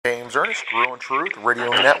name's Ernest, Real and Truth Radio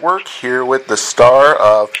Network, here with the star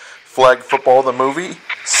of Flag Football, the movie,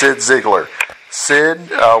 Cyde Zeigler. Sid,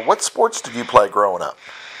 what sports did you play growing up?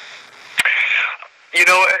 You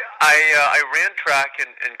know, I ran track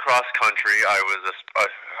and cross country. I was a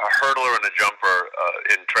hurdler and a jumper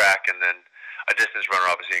in track, and then a distance runner,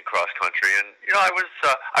 obviously, in cross country. And you know, I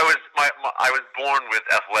was born with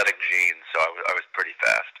athletic genes, so I was pretty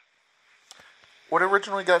fast. What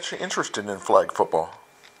originally got you interested in flag football?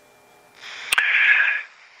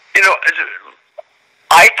 You know,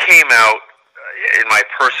 I came out in my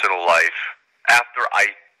personal life after I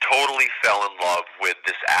totally fell in love with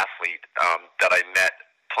this athlete that I met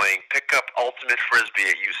playing pickup ultimate frisbee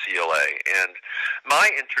at UCLA. And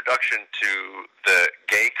my introduction to the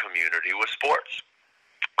gay community was sports.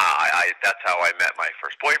 That's how I met my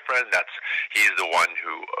first boyfriend. He's the one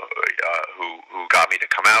who got me to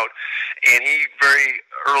come out, and he very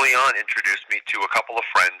early on introduced me to a couple of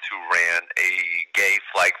friends who ran a gay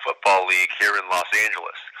flag football league here in Los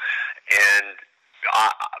Angeles, and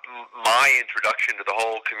my introduction to the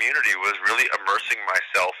whole community was really immersing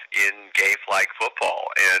myself in gay flag football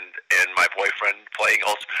and my boyfriend playing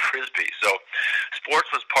ultimate frisbee. So sports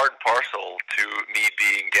was part and parcel to me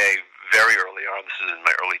being gay very early on. This is in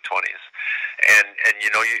my early 20s. And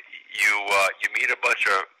you know, you meet a bunch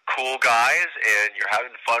of cool guys and you're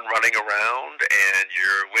having fun running around and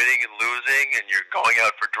you're winning and losing and you're going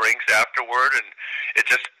out for drinks afterward, and it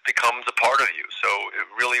just becomes a part of you. So it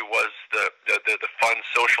really was the fun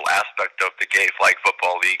social aspect of the gay flag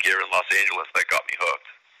football league here in Los Angeles that got me hooked.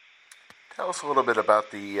 Tell us a little bit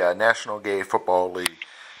about the National Gay Football League.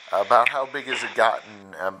 About how big has it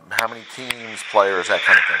gotten? How many teams, players, that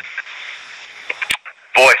kind of thing?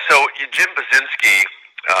 Boy, so Jim Basinski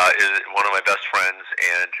is one of my best friends,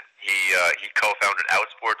 and he co-founded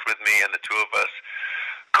Outsports with me, and the two of us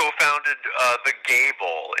co-founded the Gay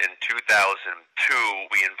Bowl in 2002.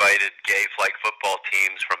 We invited gay flag football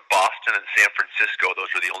teams from Boston and San Francisco.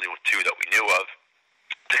 Those were the only two that we knew of,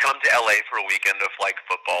 to come to LA for a weekend of flag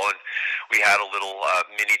football, and we had a little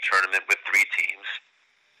mini tournament with 3 teams.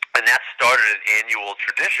 And that started an annual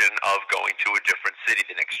tradition of going to a different city.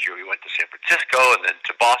 The next year we went to San Francisco, and then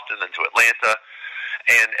to Boston, then to Atlanta.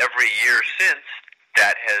 And every year since,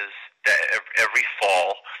 every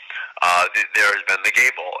fall, there has been the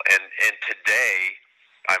Gay Bowl. And today,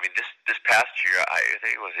 I mean, this past year, I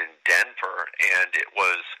think it was in Denver, and it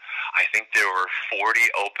was, I think there were 40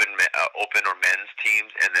 open or men's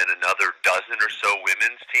teams, and then another dozen or so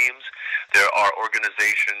women's teams. There are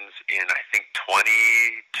organizations in, I think, 22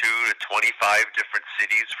 to 25 different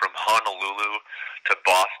cities, from Honolulu to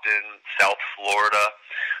Boston, South Florida.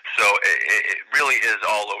 So it really is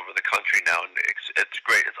all over the country now, and it's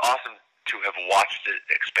great. It's awesome to have watched it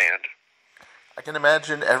expand. I can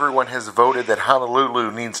imagine everyone has voted that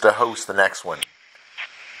Honolulu needs to host the next one.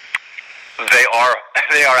 They are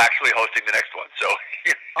actually hosting the next one. So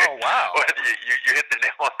oh wow, you hit the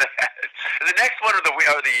nail on the head. The next one or the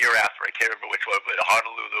year after, I can't remember which one, but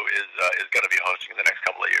Honolulu is going to be hosting in the next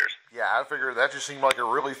couple of years. Yeah, I figured that just seemed like a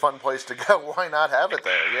really fun place to go. Why not have it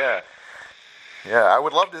there? Yeah, I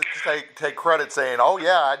would love to take credit saying, oh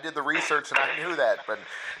yeah, I did the research and I knew that, but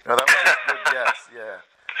no, that was a good guess. Yeah,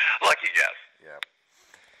 lucky guess. Yeah.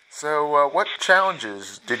 So, what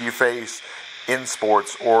challenges did you face in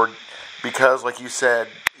sports, or because, like you said,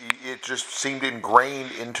 it just seemed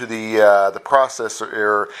ingrained into the process,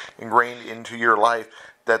 or ingrained into your life,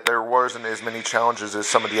 that there wasn't as many challenges as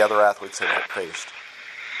some of the other athletes had faced?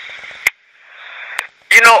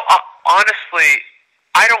 You know, honestly,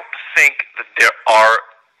 I don't think that there are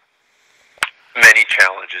many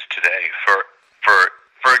challenges today for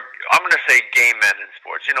I'm going to say gay men in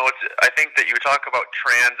sports. You know, I think that you talk about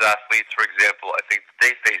trans athletes, for example. I think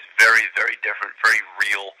they face very, very different, very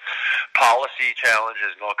real policy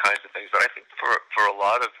challenges and all kinds of things. But I think for a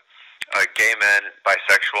lot of gay men,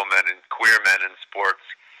 bisexual men, and queer men in sports,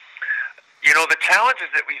 you know, the challenges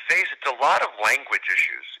that we face, it's a lot of language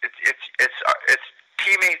issues. It's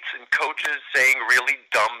teammates and coaches saying really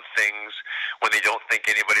dumb things when they don't think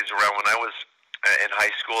anybody's around. When I was in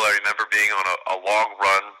high school, I remember being on a long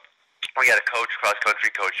run. We had a cross-country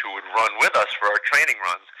coach, who would run with us for our training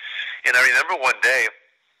runs. And I remember one day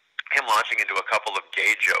him launching into a couple of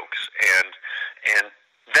gay jokes. And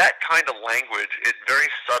that kind of language, it very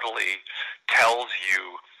subtly tells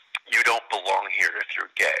you don't belong here if you're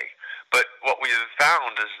gay. But what we've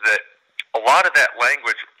found is that a lot of that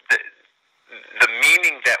language, the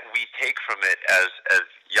meaning that we take from it as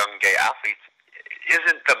young gay athletes,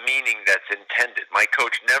 isn't the meaning that's intended. My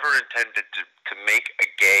coach never intended to make a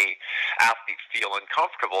gay athletes feel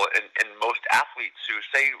uncomfortable. And most athletes who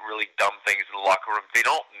say really dumb things in the locker room, they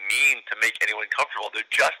don't mean to make anyone comfortable. They're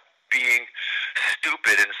just being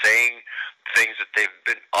stupid and saying things that they've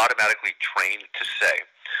been automatically trained to say.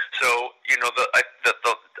 So,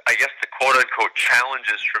 I guess the quote-unquote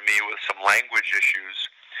challenges for me was some language issues.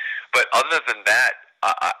 But other than that,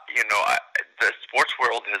 the sports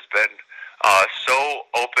world has been so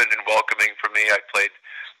open and welcoming for me. I played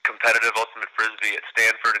competitive ultimate frisbee at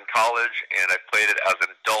Stanford in college, and I played it as an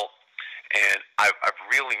adult. And I've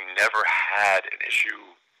really never had an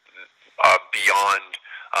issue beyond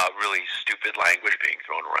really stupid language being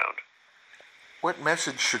thrown around. What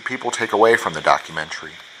message should people take away from the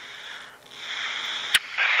documentary?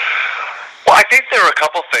 Well, I think there are a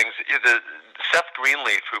couple things. Seth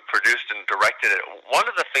Greenleaf, who produced and directed it, one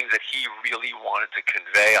of the things that he really wanted to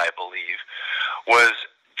convey, I believe, was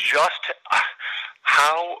just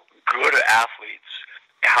how good athletes,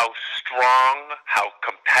 how strong, how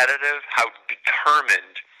competitive, how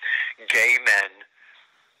determined gay men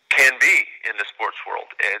can be in the sports world.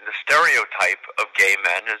 And the stereotype of gay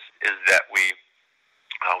men is that we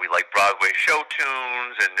like Broadway show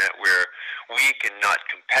tunes, and that we're weak and not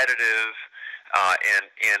competitive.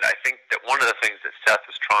 And I think that one of the things that Seth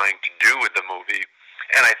was trying to do with the movie,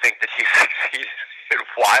 and I think that he succeeded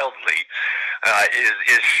wildly,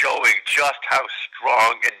 is showing just how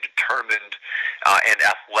strong and determined and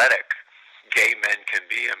athletic gay men can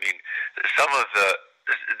be. I mean, it's a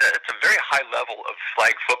very high level of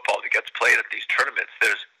flag football that gets played at these tournaments.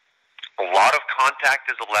 There's a lot of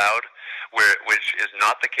contact is allowed, which is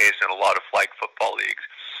not the case in a lot of flag football leagues.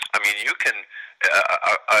 I mean, you can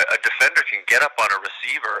a defender can get up on a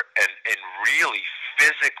receiver and really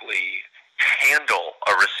physically handle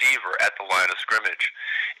a receiver at the line of scrimmage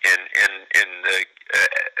in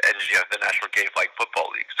the National Gay Flag Football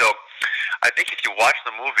League. So I think if you watch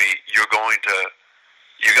the movie, you're going to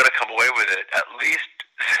come away with it at least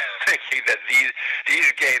thinking that these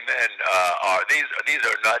gay men these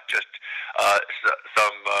are not just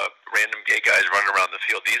some random gay guys running around the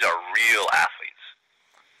field. These are real athletes.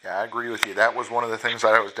 Yeah, I agree with you. That was one of the things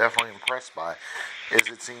that I was definitely impressed by. Is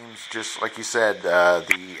it seems just like you said,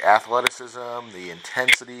 the athleticism, the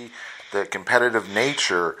intensity, the competitive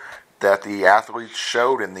nature that the athletes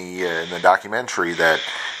showed in the documentary. That,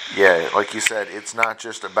 yeah, like you said, it's not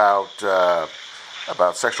just about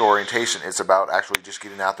sexual orientation. It's about actually just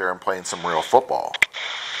getting out there and playing some real football.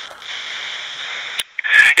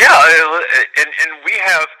 Yeah, and we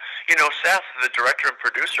have, Seth, the director and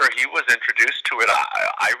producer, he was introduced to it.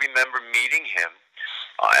 I remember meeting him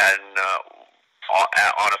on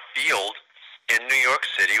a field in New York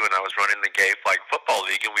City when I was running the Gay Flag Football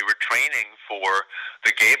League, and we were training for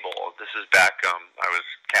the Gay Bowl. This is back, I was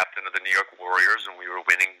captain of the New York Warriors, and we were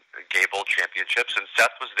winning Gay Bowl championships, and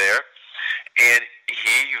Seth was there, and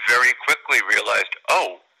he very quickly realized,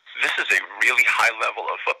 oh, this is a really high level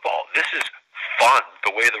of football. This is fun.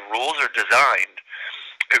 The way the rules are designed,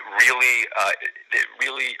 it really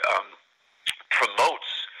promotes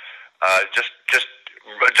just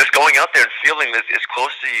going out there and feeling as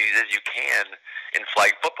close to you as you can in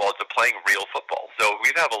flag football to playing real football. So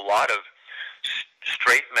we have a lot of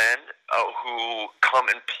straight men who come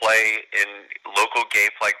and play in local gay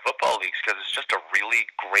flag football leagues because it's just a really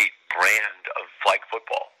great brand of flag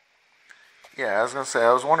football. Yeah, I was going to say,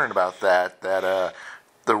 I was wondering about that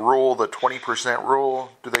the rule, the 20%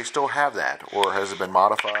 rule, do they still have that, or has it been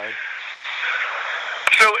modified?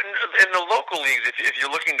 So in the local leagues, if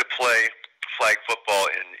you're looking to play flag football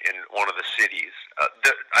in one of the cities,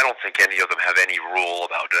 I don't think any of them have any rule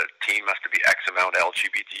about a team has to be X amount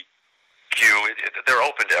LGBTQ. They're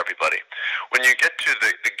open to everybody. When you get to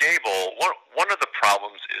the Gay Bowl, one of the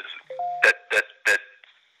problems is that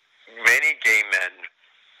many gay men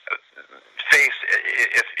face,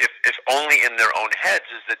 if only in their own heads,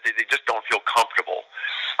 is that they just don't feel comfortable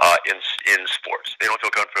in sports. They don't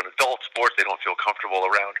feel comfortable in adult sports. They don't feel comfortable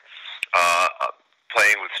around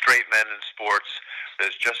playing with straight men in sports.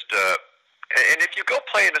 There's just and if you go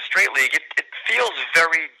play in a straight league, it feels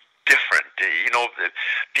very different.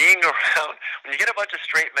 Being around, when you get a bunch of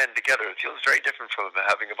straight men together, it feels very different from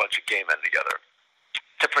having a bunch of gay men together.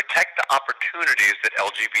 To protect the opportunities that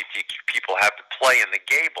LGBTQ people have to play in the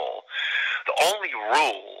Gay Bowl, the only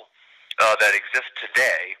rule that exists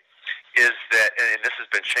today is that, and this has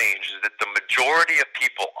been changed, is that the majority of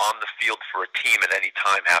people on the field for a team at any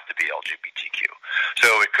time have to be LGBTQ.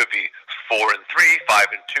 So it could be 4 and 3,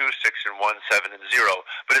 5 and 2, 6 and 1, 7 and 0,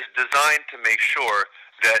 but it's designed to make sure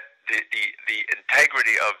that the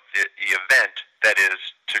integrity of the event, that is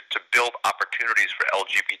to build opportunities for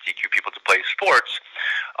LGBTQ people to play sports,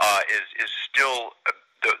 is still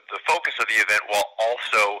the focus of the event while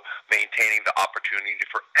also maintaining the opportunity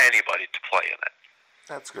for anybody to play in it.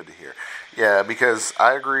 That's good to hear. Yeah, because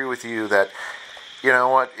I agree with you that, you know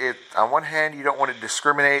what, on one hand, you don't want to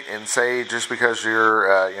discriminate and say just because you're,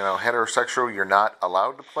 heterosexual, you're not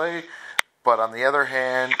allowed to play. But on the other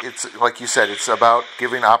hand, it's like you said, it's about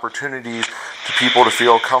giving opportunities to people to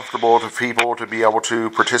feel comfortable, to people to be able to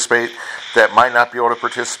participate that might not be able to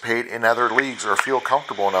participate in other leagues or feel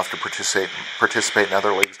comfortable enough to participate in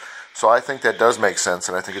other leagues. So I think that does make sense,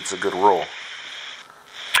 and I think it's a good rule.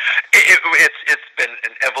 It's been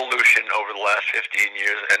an evolution over the last 15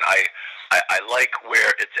 years, and I like where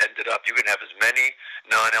it's ended up. You can have as many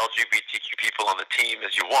non-LGBTQ people on the team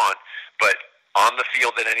as you want, but on the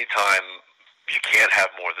field at any time, you can't have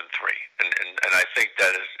more than three. And I think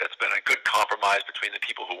that it's been a good compromise between the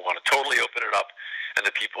people who want to totally open it up and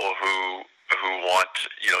the people who want,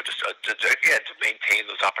 to maintain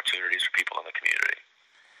those opportunities for people in the community.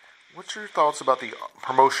 What's your thoughts about the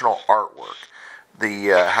promotional artwork?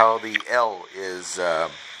 The how the L is. I'll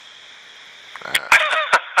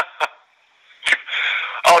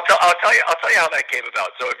tell you how that came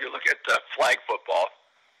about. So if you look at flag football,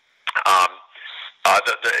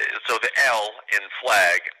 so the L in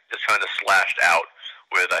flag is kind of slashed out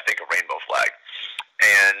with, I think, a rainbow flag,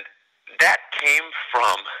 and that came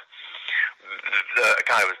from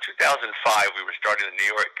it was 2005. We were starting the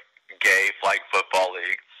New York Gay Flag Football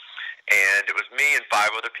League, and it was me and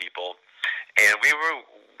 5 other people. And we were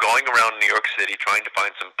going around New York City trying to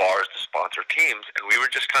find some bars to sponsor teams, and we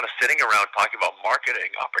were just kind of sitting around talking about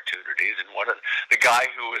marketing opportunities. And the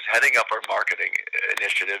guy who was heading up our marketing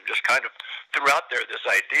initiative just kind of threw out there this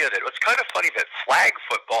idea that it was kind of funny that flag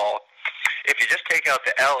football, if you just take out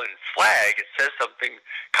the L in flag, it says something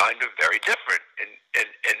kind of very different. And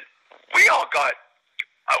we all thought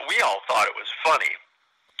it was funny.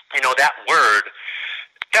 You know, that word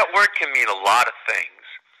can mean a lot of things.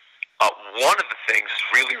 One of the things is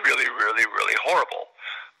really, really, really, really horrible.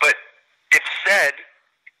 But it's said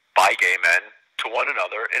by gay men to one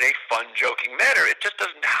another in a fun, joking manner. It just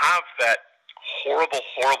doesn't have that horrible,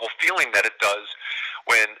 horrible feeling that it does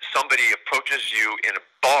when somebody approaches you in a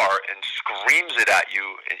bar and screams it at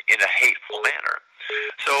you in a hateful manner.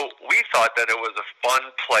 So we thought that it was a fun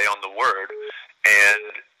play on the word.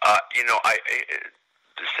 And,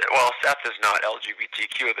 Seth is not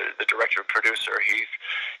LGBTQ, the director and producer. He's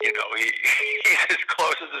as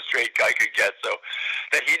close as a straight guy could get. So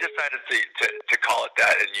that he decided to call it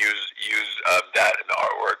that and use that in the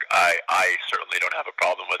artwork, I certainly don't have a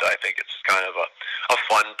problem with it. I think it's kind of a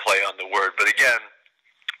fun play on the word. But again,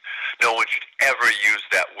 no one should ever use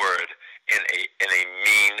that word in a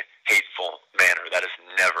mean, hateful manner. That is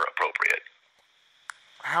never appropriate.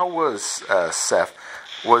 How was Seth?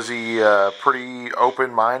 Was he pretty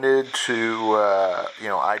open-minded to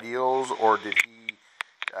ideals, or did he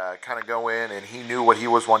kind of go in and he knew what he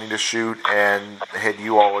was wanting to shoot and had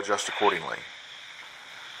you all adjust accordingly?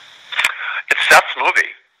 It's Seth's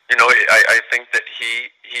movie. I think that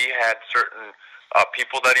he had certain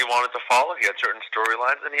people that he wanted to follow. He had certain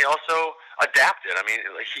storylines, and he also adapted. I mean,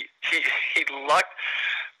 he lucked.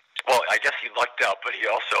 Well, I guess he lucked out, but he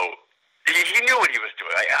also he knew what he was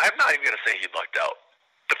doing. I'm not even going to say he lucked out.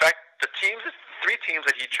 The fact, the 3 teams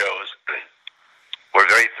that he chose were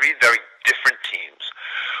three very different teams.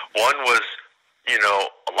 One was,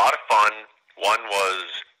 a lot of fun. One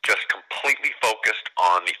was just completely focused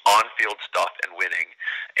on the on-field stuff and winning.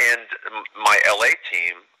 And my LA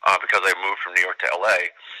team, because I moved from New York to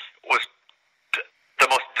LA, was the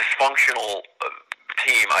most dysfunctional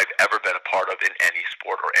team I've ever been a part of in any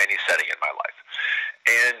sport or any setting in my life.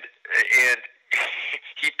 And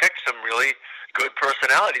he picked some really good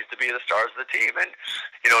personalities to be the stars of the team, and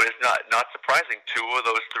it's not surprising 2 of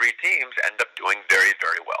those 3 teams end up doing very,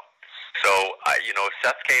 very well. So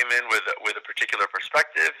Seth came in with a particular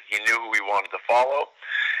perspective. He knew who he wanted to follow,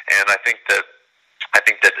 and I think that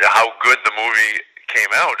how good the movie came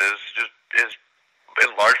out is in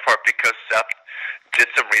large part because Seth did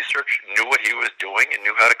some research, knew what he was doing, and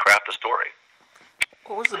knew how to craft a story.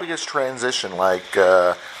 What was the biggest transition like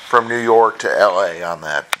from New York to LA on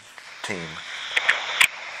that team?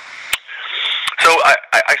 So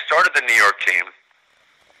I started the New York team.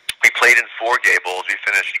 We played in 4 Gay Bowls. We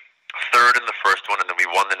finished 3rd in the first one, and then we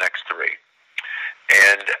won the next 3.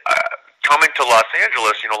 And coming to Los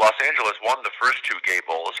Angeles, Los Angeles won the first 2 Gay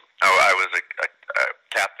Bowls. I was a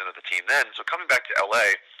captain of the team then. So coming back to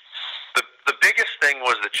LA, the biggest thing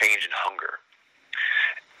was the change in hunger.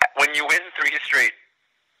 When you win 3 straight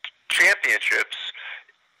championships,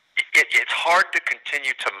 it's hard to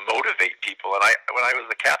continue to motivate people. And when I was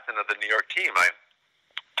the captain of the New York team, I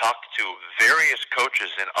talked to various coaches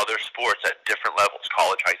in other sports at different levels,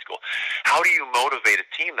 college, high school. How do you motivate a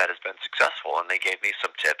team that has been successful? And they gave me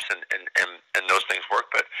some tips, and those things work.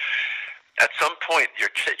 But at some point, your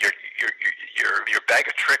bag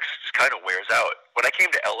of tricks just kind of wears out. When I came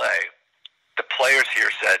to LA, the players here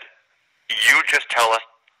said, "You just tell us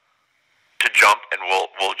to jump, and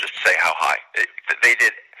we'll just say how high." They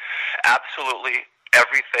did absolutely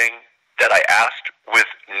everything that I asked with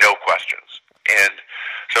no questions. And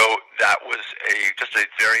so that was just a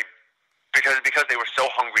very, because they were so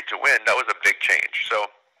hungry to win, that was a big change.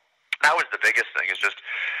 So that was the biggest thing, is just,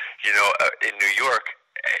 in New York,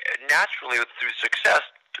 naturally through success,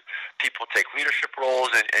 people take leadership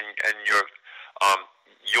roles, and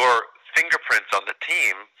your fingerprints on the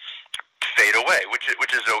team fade away, which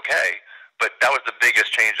is okay. But that was the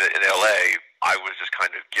biggest change in LA. I was just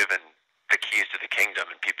kind of given the keys to the kingdom,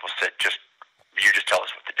 and people said, you just tell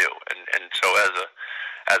us what to do. And so as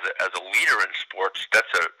a leader in sports,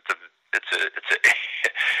 it's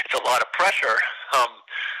a lot of pressure,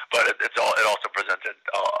 but it also presented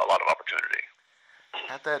a lot of opportunity.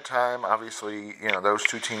 At that time, obviously, those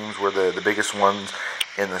two teams were the biggest ones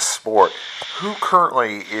in the sport. Who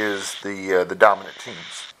currently is the dominant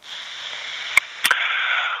teams?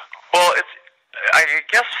 Well, I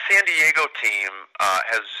guess San Diego team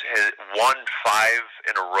has won five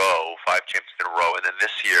championships in a row, and then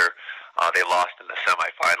this year they lost in the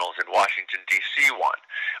semifinals, and Washington, D.C. won.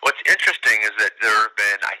 What's interesting is that there have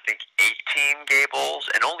been, I think, 18 Gables,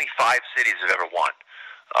 and only 5 cities have ever won.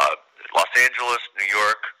 Los Angeles, New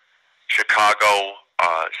York, Chicago,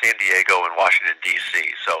 San Diego, and Washington,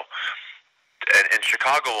 D.C. So, and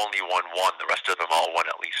Chicago only won 1. The rest of them all won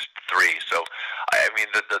at least 3. So, I mean,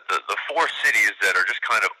 the 4 cities that are just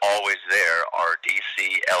kind of always there are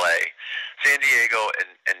D.C., L.A., San Diego,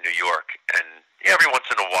 and New York. And every once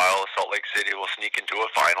in a while, Salt Lake City will sneak into a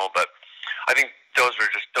final. But I think those are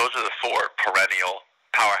the 4 perennial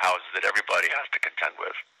powerhouses that everybody has to contend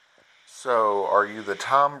with. So, are you the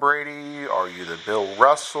Tom Brady? Are you the Bill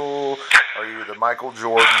Russell? Are you the Michael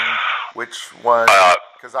Jordan? Which one?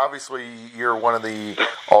 Because obviously you're one of the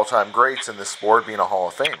all-time greats in this sport, being a Hall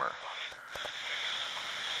of Famer.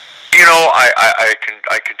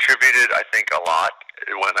 I contributed, I think, a lot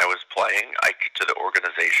when I was playing to the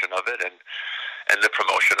organization of it and the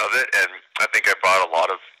promotion of it, and I think I brought a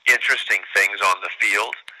lot of interesting things on the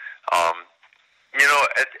field.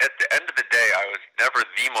 At the end of the day, I was never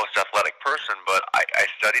the most athletic person, but I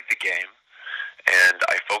studied the game, and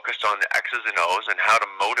I focused on the X's and O's and how to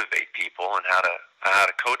motivate people and how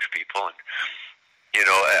to coach people. And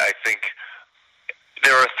I think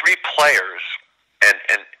there are 3 players, and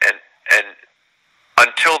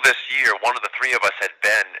until this year, one of the 3 of us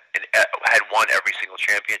had won every single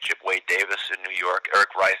championship. Wade Davis in New York,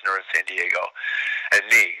 Eric Reisner in San Diego, and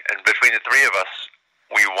me. And between the 3 of us,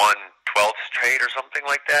 we won 12 straight or something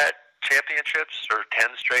like that, championships, or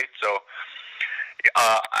 10 straight. So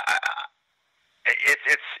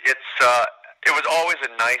it was always a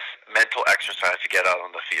nice mental exercise to get out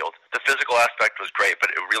on the field. The physical aspect was great, but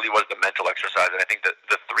it really was the mental exercise. And I think that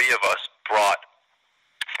the 3 of us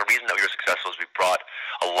the reason that we were successful is we brought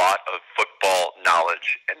a lot of football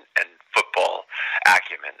knowledge and football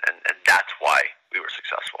acumen, and that's why we were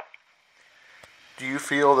successful. Do you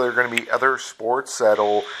feel there are going to be other sports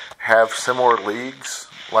that'll have similar leagues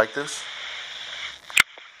like this?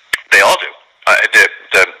 They all do.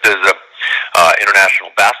 There's international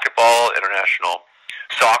basketball, international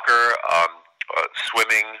soccer,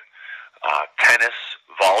 swimming, tennis,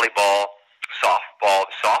 volleyball, softball.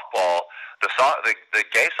 The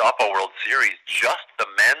Gay Softball World Series, just the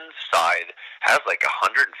men's side, has like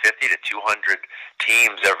 150 to 200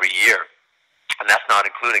 teams every year. And that's not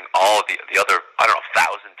including all of the other,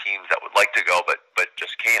 1,000 teams that would like to go, but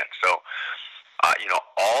just can't. So,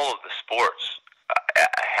 all of the sports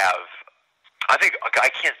have, I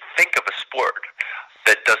can't think of a sport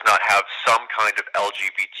that does not have some kind of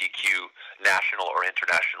LGBTQ national or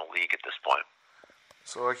international league at this point.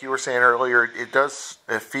 So like you were saying earlier, it does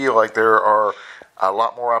feel like there are a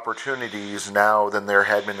lot more opportunities now than there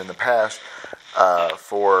had been in the past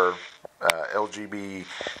for LGBT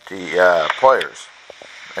players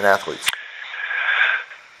and athletes.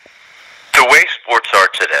 The way sports are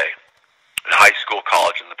today, in high school,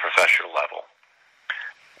 college, and the professional level,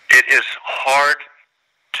 it is hard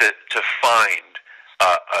to find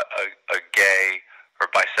a gay or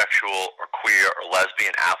bisexual or queer or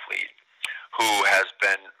lesbian athlete who has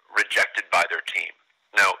been rejected by their team.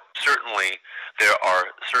 Now, certainly there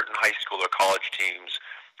are certain high school or college teams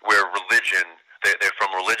where religion, they're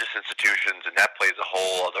from religious institutions, and that plays a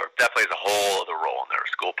whole other role in their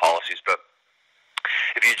school policies. But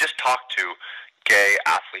if you just talk to gay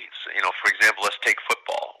athletes, for example, let's take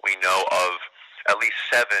football. We know of at least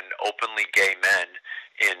 7 openly gay men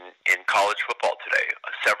in college football today.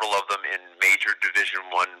 Several of them in major Division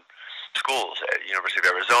I schools at University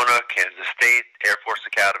of Arizona, Kansas State, Air Force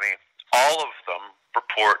Academy. All of them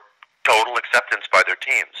report total acceptance by their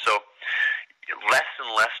teams. So less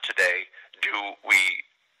and less today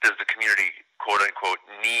does the community, quote unquote,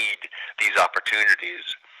 need these opportunities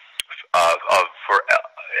for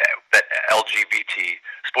that LGBT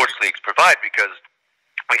sports leagues provide, because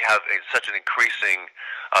we have such an increasing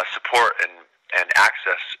support and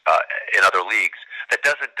access in other leagues that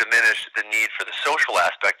doesn't diminish the need for the social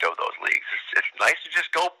aspect of those leagues. It's nice to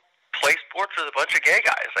just go play sports with a bunch of gay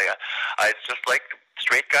guys. It's just like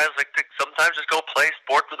straight guys like to sometimes just go play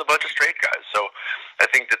sports with a bunch of straight guys. So I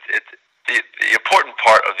think that the important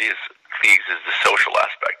part of these leagues is the social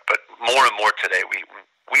aspect. But more and more today,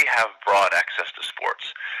 we have broad access to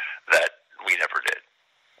sports that we never did.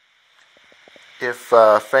 If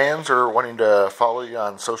fans are wanting to follow you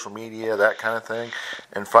on social media, that kind of thing,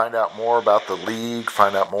 and find out more about the league,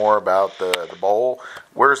 find out more about the bowl,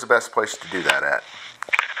 where's the best place to do that at?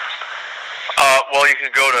 Well, you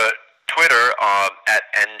can go to Twitter at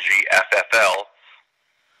NGFFL.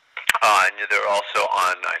 And they're also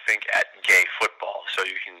on, I think, at Gay Football, so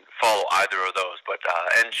you can follow either of those. But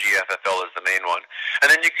NGFFL is the main one. And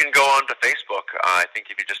then you can go on to Facebook. I think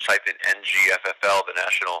if you just type in NGFFL, the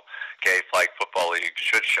National Gay Flag Football League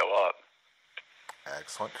should show up.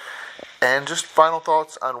 Excellent. And just final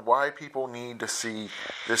thoughts on why people need to see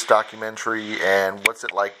this documentary, and what's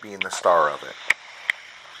it like being the star of it?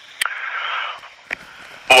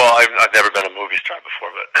 Well, I've never been a movie star before,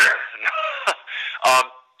 but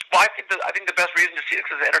well, I think the best reason to see it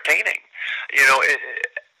is because it's entertaining.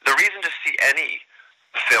 The reason to see any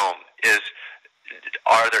film is,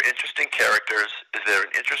 are there interesting characters? Is there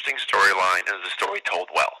an interesting storyline? Is the story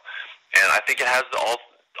told well? And I think it has all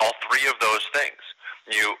 3 of those things.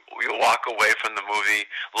 You walk away from the movie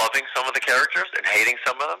loving some of the characters and hating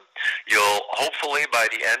some of them. You'll hopefully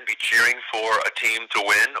by the end be cheering for a team to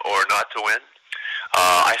win or not to win.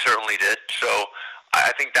 I certainly did. So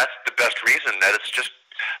I think that's the best reason, that it's just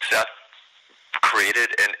Seth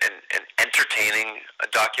created an entertaining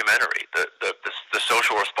documentary. The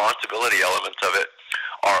social responsibility elements of it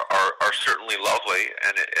are certainly lovely,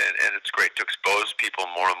 and it's great to expose people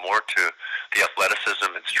more and more to the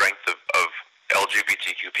athleticism and strength of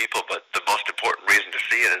LGBTQ people. But the most important reason to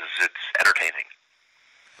see it is it's entertaining.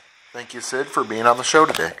 Thank you, Sid, for being on the show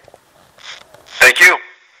today. Thank you.